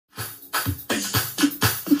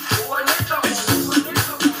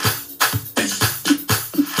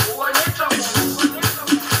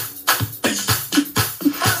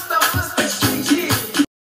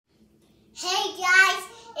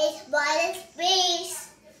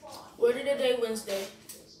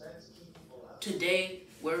Today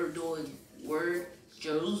we're doing word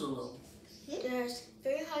Jerusalem. There's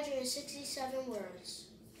 367 words.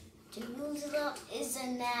 Jerusalem is a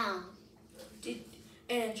noun.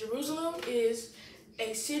 And Jerusalem is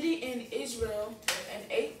a city in Israel,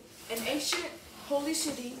 an ancient holy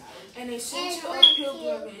city, and a center of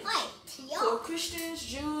pilgrimage for Christians,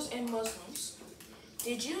 Jews, and Muslims.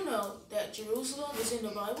 Did you know that Jerusalem is in the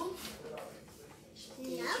Bible?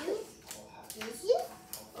 Did you?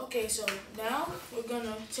 Okay, so now we're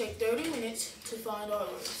gonna take 30 minutes to find our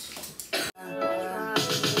words.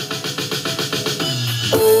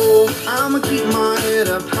 Oh, I'ma keep my head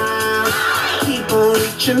up high, keep on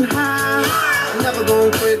reaching high, never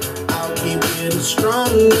gonna quit, I'll keep getting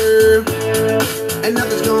stronger, and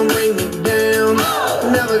nothing's gonna bring me down,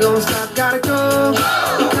 never gonna stop, gotta go,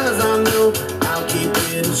 because I know I'll keep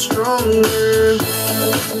getting stronger,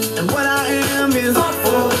 and what I am is,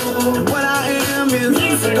 and what I am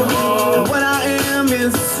is, and what I am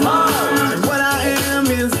is, and what I am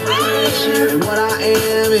is, and what I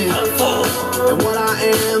am is, and what I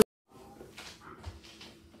am.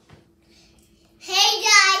 Hey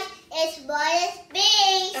guys, it's Boris B.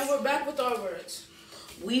 And we're back with our words.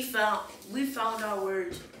 We found our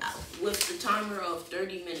words with the timer of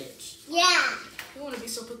 30 minutes. Yeah, We want to be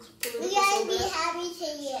so political. we gotta so be bad. happy to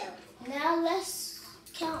you. Now let's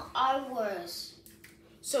count our words.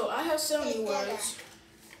 So I have 70 words.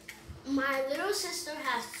 My little sister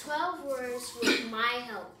has 12 words with my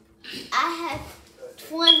help. I have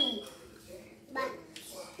 20. But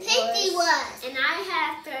 50 words. And I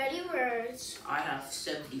have 30 words. I have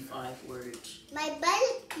 75 words. My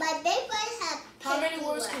big brother has 50 How many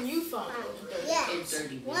words can you find? Yeah. In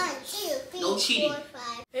 30 1, minutes. 2, 3, No cheating. 4,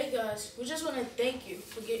 5. Hey guys, we just want to thank you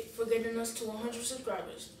for getting us to 100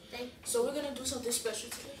 subscribers. So we're gonna do something special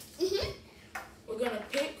today. We're gonna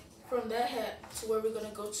pick from that hat to where we're gonna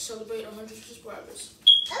go to celebrate 100 subscribers.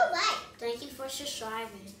 Alright. Thank you for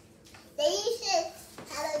subscribing. Then you should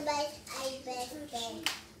have a nice birthday.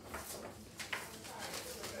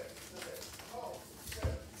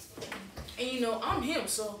 And you know, I'm him,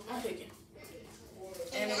 so I'm picking.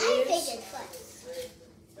 And it I'm is picking first.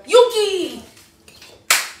 Yuki!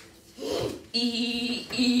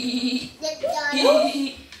 Let's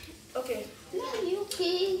go. Okay,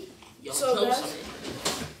 Yuki. Yo, So, tell guys- something.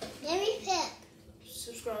 Let me pick.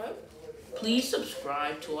 subscribe. Please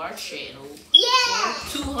subscribe to our channel. Yeah.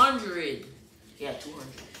 200. Yeah, 200.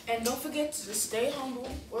 And don't forget to stay humble,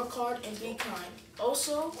 work hard, and be kind.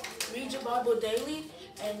 Also, read your Bible daily,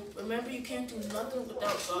 and remember you can't do nothing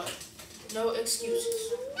without God. No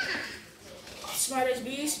excuses. Smart as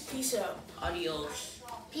bees, peace out. Adios.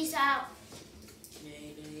 Peace out.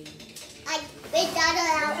 Nay, nay. I big daughter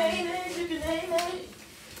out. Nay, nay, nay, nay, nay.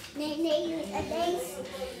 Nay, nay, nay.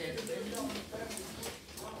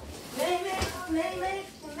 Nay, nay, nay, nay,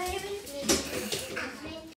 nay,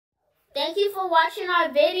 nay. Thank you for watching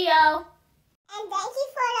our video. And thank you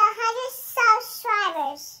for the 100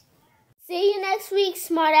 subscribers. See you next week,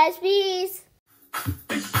 smart as bees.